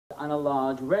and a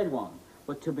large red one.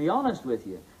 But to be honest with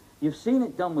you, you've seen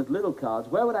it done with little cards.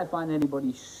 Where would I find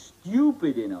anybody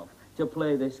stupid enough to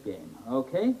play this game?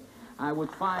 Okay? I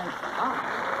would find... There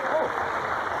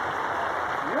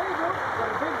you go. Got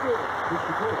a big deal.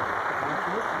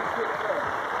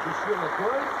 Monsieur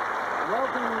McCoy.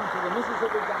 Welcome to the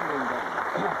Mississippi Gambling Game.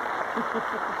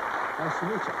 Nice to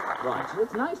meet you. Right.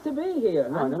 It's nice to be here.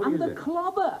 Right, and the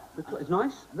clubber. It's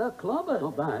nice. The clubber.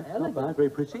 Not bad. Elegant. Not bad. Very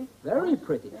pretty. Very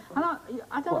pretty. And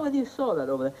I don't know whether you saw that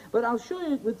over there, but I'll show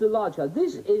you with the large card.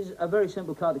 This is a very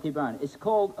simple card to keep around. It's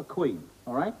called a queen,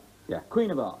 all right? Yeah. Queen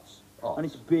of hearts. Hearts. And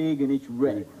it's big and it's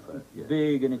red. Yeah.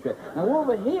 Big and it's red. Now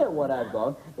over here what I've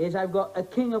got is I've got a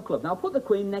king of clubs. Now I'll put the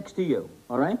queen next to you,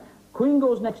 all right? Queen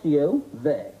goes next to you,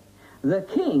 there. The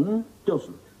king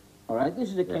doesn't. All right, this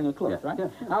is a king of clubs, right?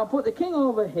 I'll put the king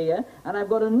over here, and I've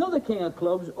got another king of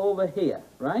clubs over here,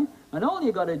 right? And all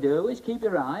you got to do is keep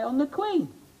your eye on the queen.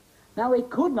 Now, it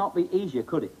could not be easier,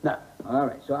 could it? No. All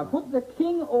right, so I'll put the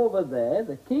king over there,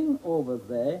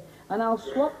 and I'll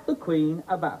swap the queen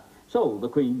about. So, the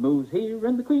queen moves here,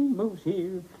 and the queen moves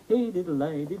here.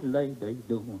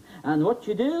 Hey-diddle-lay-diddle-lay-day-do. And what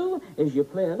you do is you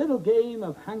play a little game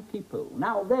of hanky-poo.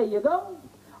 Now, there you go.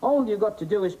 All you got to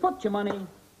do is put your money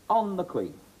on the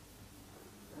queen.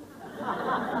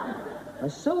 A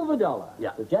silver dollar.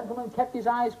 Yeah. The gentleman kept his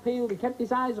eyes peeled, he kept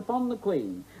his eyes upon the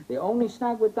queen. The only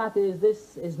snag with that is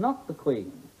this is not the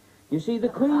queen. You see, the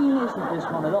queen isn't this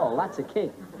one at all, that's a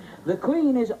king. The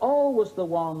queen is always the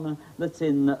one that's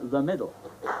in the middle.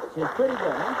 She's pretty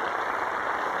good, huh?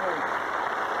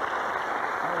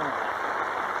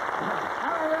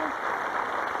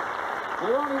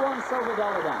 We're only one silver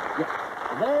dollar down. Yeah.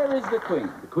 There is the queen.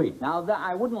 The queen. Now,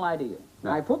 I wouldn't lie to you.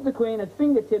 No. I put the queen at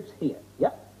fingertips here.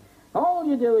 Yep. All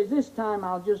you do is this time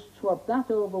I'll just swap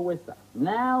that over with that.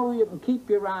 Now you can keep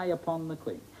your eye upon the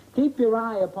queen. Keep your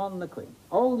eye upon the queen.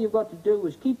 All you've got to do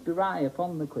is keep your eye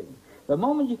upon the queen. The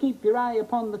moment you keep your eye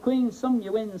upon the queen, some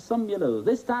you win, some you lose.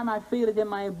 This time I feel it in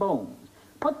my bones.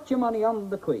 Put your money on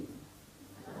the queen.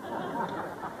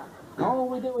 All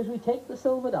we do is we take the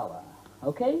silver dollar,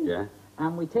 okay? Yeah.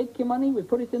 And we take your money, we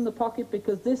put it in the pocket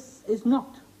because this is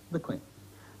not the queen.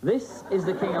 This is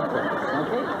the king of clubs,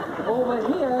 okay? Over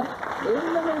here,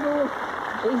 in the middle,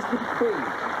 is the queen.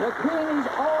 The queen is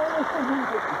always the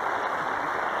hunter.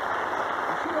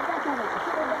 I should have bet on it.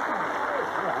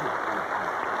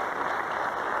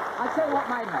 I'll tell you what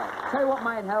might help. Tell you what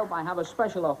might help. I have a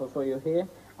special offer for you here.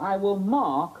 I will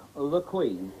mark the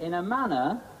queen in a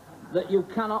manner that you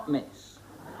cannot miss.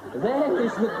 There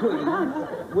is the queen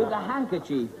with a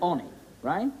handkerchief on it,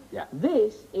 right? Yeah.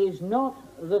 This is not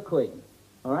the queen.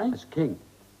 All right? That's king.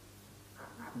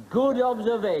 Good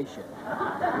observation.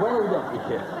 Well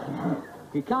done.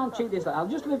 You can't cheat this. I'll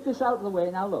just lift this out of the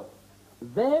way. Now, look.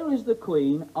 There is the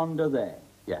queen under there.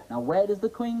 Yeah. Now, where does the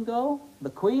queen go? The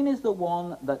queen is the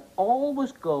one that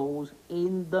always goes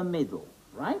in the middle,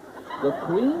 right? The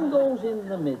queen goes in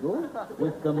the middle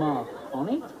with the mark on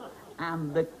it,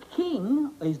 and the king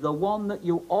is the one that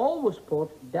you always put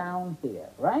down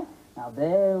here, right? Now,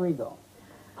 there we go.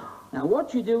 Now,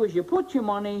 what you do is you put your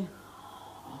money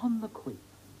on the queen.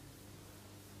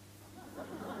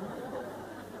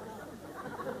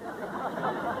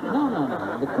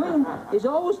 No. The queen is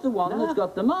always the one that's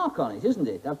got the mark on it, isn't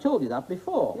it? I've told you that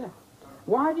before. Yeah.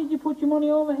 Why did you put your money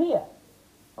over here?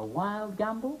 A wild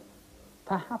gamble?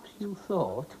 Perhaps you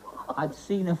thought I'd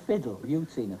seen a fiddle. You'd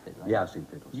seen a fiddle. Yeah, I've seen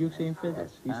fiddles. You've seen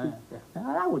fiddles? Yes, you see.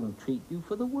 Now, I wouldn't treat you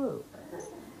for the world.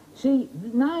 See,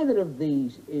 neither of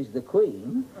these is the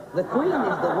queen. The queen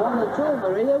is the one that's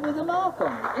over here with the mark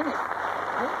on it, isn't it?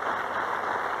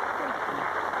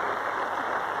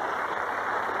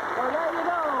 Well, there you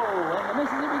go. In the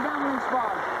Mississippi Gambling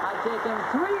Spot, I've taken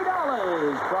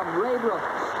 $3 from Ray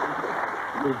Brooks.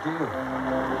 Good deal.